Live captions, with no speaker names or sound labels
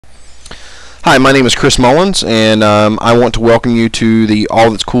Hi, my name is Chris Mullins, and I want to welcome you to the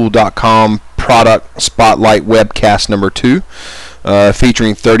allthat'scool.com product spotlight webcast number 2,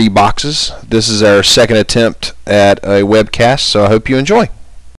 featuring 30 boxes. This is our second attempt at a webcast, so I hope you enjoy.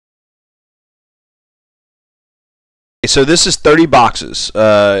 So this is 30 boxes.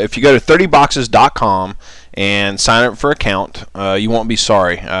 If you go to 30boxes.com and sign up for an account, you won't be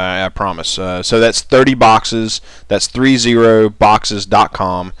sorry, I promise. So that's 30 boxes. That's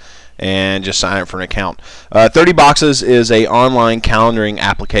 30boxes.com. And just sign up for an account. 30 Boxes is a online calendaring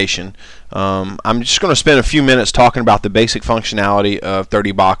application. I'm just going to spend a few minutes talking about the basic functionality of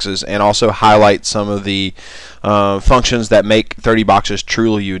 30 Boxes and also highlight some of the functions that make 30 Boxes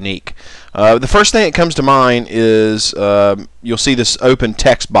truly unique. The first thing that comes to mind is you'll see this open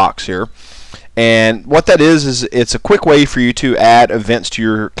text box here. And what that is it's a quick way for you to add events to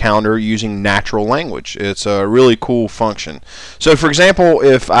your calendar using natural language. It's a really cool function. So for example,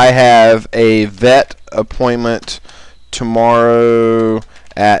 if I have a vet appointment tomorrow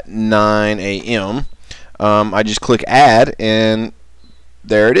at 9 a.m., I just click add and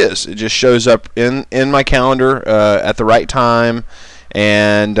there it is. It just shows up in my calendar at the right time,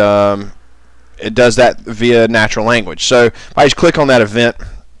 and it does that via natural language. So if I just click on that event,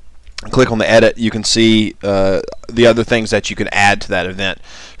 click on the edit, you can see the other things that you can add to that event.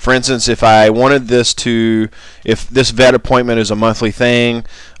 For instance, if I wanted this to, if this vet appointment is a monthly thing,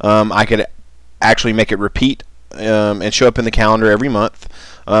 I could actually make it repeat and show up in the calendar every month.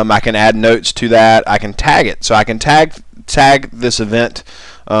 I can add notes to that. I can tag it, so I can tag this event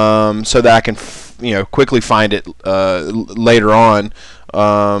so that I can quickly find it later on,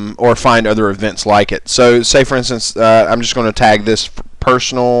 or find other events like it. So say for instance, I'm just going to tag this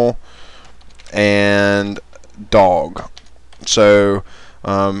personal and dog. So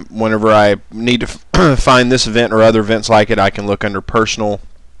whenever I need to find this event or other events like it, I can look under personal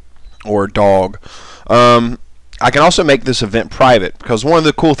or dog. I can also make this event private, because one of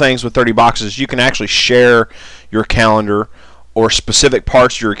the cool things with 30 Boxes is you can actually share your calendar or specific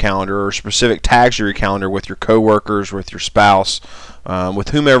parts of your calendar or specific tags of your calendar with your coworkers, with your spouse, with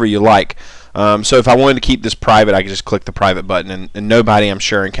whomever you like. So if I wanted to keep this private, I could just click the private button, and nobody I'm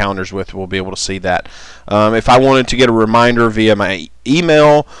sharing calendars with will be able to see that. If I wanted to get a reminder via my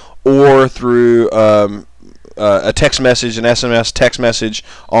email or through a text message, an SMS text message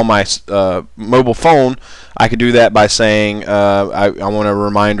on my mobile phone, I could do that by saying I want a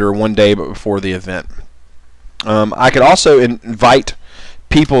reminder one day before the event. I could also invite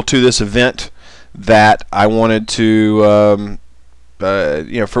people to this event that I wanted to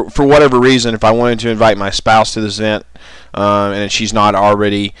for whatever reason. If I wanted to invite my spouse to this event and she's not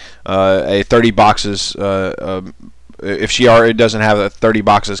already a 30 Boxes, if she already doesn't have a 30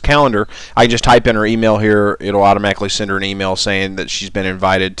 Boxes calendar, I just type in her email here. It'll automatically send her an email saying that she's been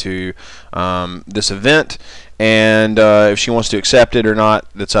invited to this event, and if she wants to accept it or not,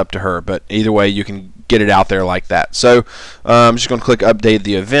 that's up to her. But either way, you can get it out there like that. So I'm just going to click update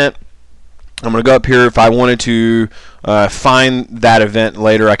the event. I'm going to go up here. If I wanted to find that event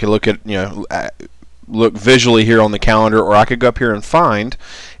later, I could look at look visually here on the calendar, or I could go up here and find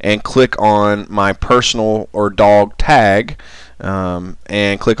and click on my personal or dog tag,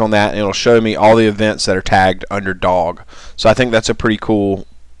 and click on that, and it'll show me all the events that are tagged under dog. So I think that's a pretty cool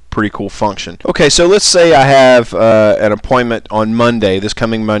function. Okay, so let's say I have an appointment on Monday, this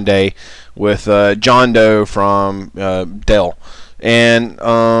coming Monday, with John Doe from Dell, and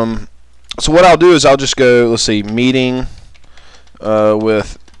so what I'll do is I'll just go, let's see, meeting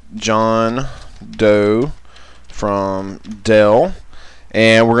with John Doe from Dell,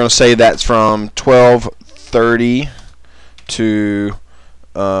 and we're going to say that's from 12:30 to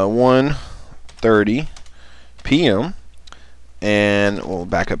 1:30 p.m. and we'll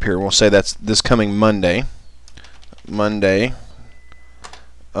back up here. We'll say that's this coming Monday, and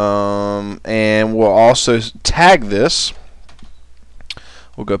we'll also tag this.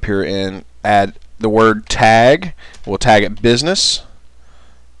 We'll go up here and add the word tag. We'll tag it business.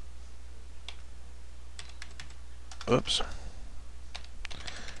 Oops.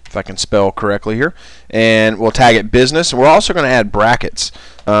 If I can spell correctly here. And we'll tag it business. We're also going to add brackets.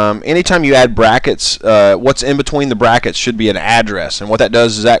 Anytime you add brackets, what's in between the brackets should be an address. And what that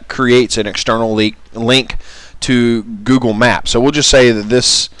does is that creates an external link to Google Maps. So we'll just say that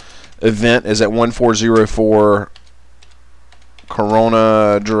this event is at 1404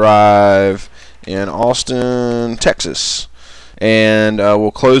 Corona Drive in Austin, Texas. And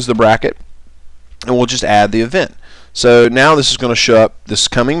we'll close the bracket, and we'll just add the event. So now this is going to show up this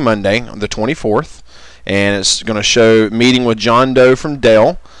coming Monday, the 24th, and it's going to show meeting with John Doe from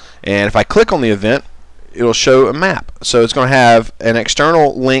Dell. And if I click on the event, it'll show a map. So it's going to have an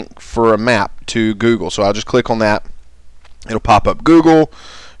external link for a map to Google. So I'll just click on that. It'll pop up Google.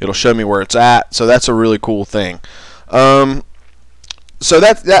 It'll show me where it's at. So that's a really cool thing. So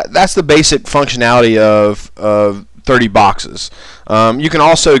that's the basic functionality of 30 boxes. You can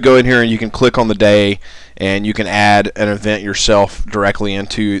also go in here and you can click on the day, and you can add an event yourself directly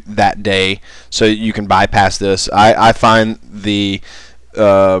into that day, so you can bypass this. I find the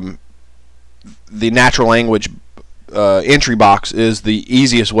natural language entry box is the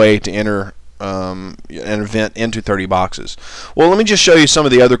easiest way to enter an event into 30 boxes. Well, let me just show you some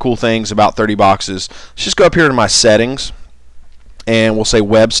of the other cool things about 30 boxes. Let's just go up here to my settings, and we'll say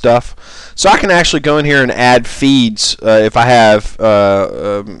web stuff. So I can actually go in here and add feeds. If I have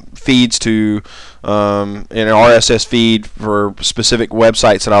feeds to an RSS feed for specific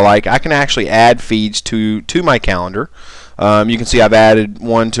websites that I like, I can actually add feeds to my calendar. You can see I've added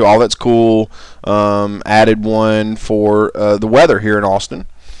one to All That's Cool, added one for the weather here in Austin.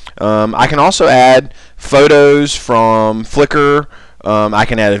 I can also add photos from Flickr. I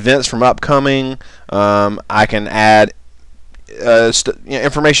can add events from upcoming. I can add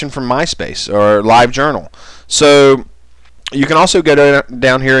information from MySpace or LiveJournal. So you can also go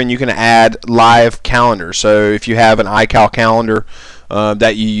down here and you can add live calendars. So if you have an iCal calendar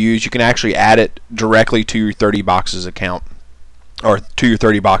that you use, you can actually add it directly to your 30 Boxes account, or to your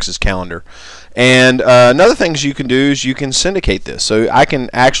 30 Boxes calendar. And another thing you can do is you can syndicate this. So I can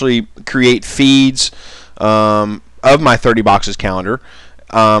actually create feeds of my 30 Boxes calendar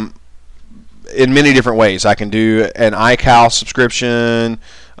in many different ways. I can do an iCal subscription.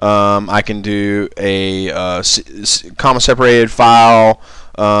 I can do a comma separated file.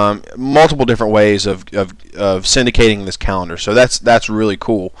 Multiple different ways of syndicating this calendar. So that's really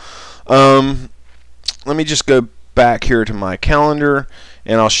cool. Let me just go back here to my calendar,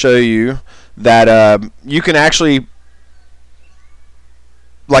 and I'll show you that you can actually,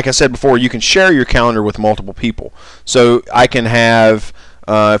 like I said before, you can share your calendar with multiple people. So I can have,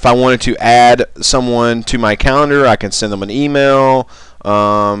 if I wanted to add someone to my calendar, I can send them an email. There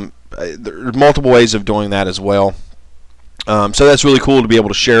are multiple ways of doing that as well. So that's really cool to be able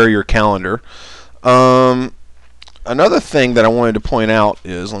to share your calendar. Another thing that I wanted to point out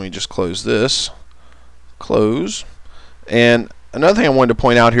is, let me just close this. Close. And another thing I wanted to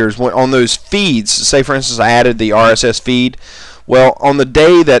point out here is on those feeds, say for instance I added the RSS feed. Well, on the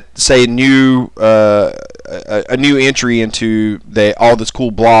day that, say, a new entry into the All That's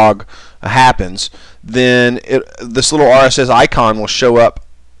Cool blog happens, then this little RSS icon will show up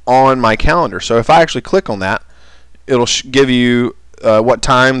on my calendar. So if I actually click on that, it'll give you what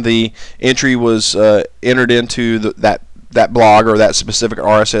time the entry was entered into that blog or that specific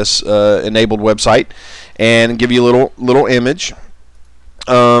RSS enabled website, and give you a little image.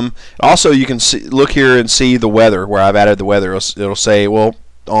 Also, you can look here and see the weather, where I've added the weather. It'll say, well,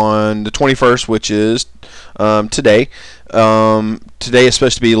 on the 21st, which is today. Today is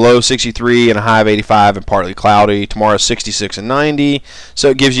supposed to be low 63 and a high of 85 and partly cloudy. Tomorrow is 66 and 90. So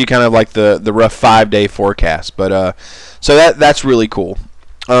it gives you kind of like the rough 5-day forecast. But so that's really cool.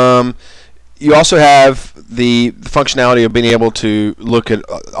 You also have the functionality of being able to look at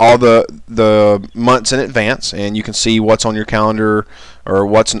all the months in advance, and you can see what's on your calendar, or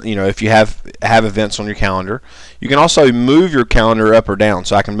what's, if you have events on your calendar. You can also move your calendar up or down.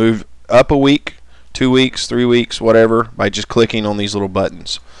 So I can move up a week, 2 weeks, 3 weeks, whatever, by just clicking on these little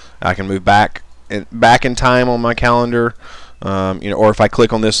buttons. I can move back in time on my calendar, or if I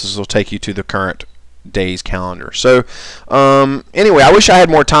click on this will take you to the current day's calendar. So anyway, I wish I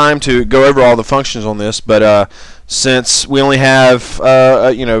had more time to go over all the functions on this, but since we only have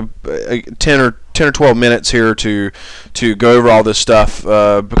 10 or 12 minutes here to go over all this stuff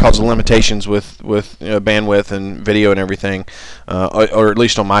because of limitations with bandwidth and video and everything, or at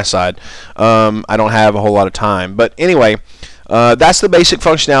least on my side, I don't have a whole lot of time. But anyway, that's the basic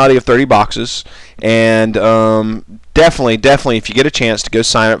functionality of 30 Boxes, and definitely, if you get a chance to go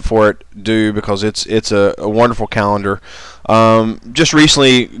sign up for it, do, because it's a wonderful calendar. Just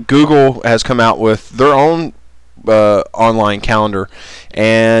recently, Google has come out with their own online calendar,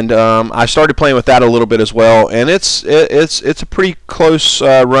 and I started playing with that a little bit as well, and it's a pretty close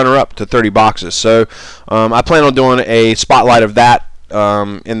runner-up to 30 Boxes. So I plan on doing a spotlight of that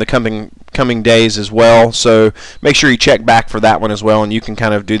in the coming days as well, so make sure you check back for that one as well, and you can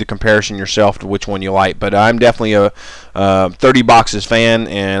kind of do the comparison yourself to which one you like. But I'm definitely a 30 Boxes fan,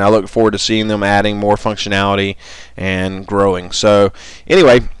 and I look forward to seeing them adding more functionality and growing. So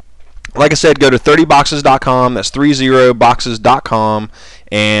anyway, like I said, go to 30boxes.com, that's 30boxes.com,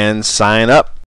 and sign up.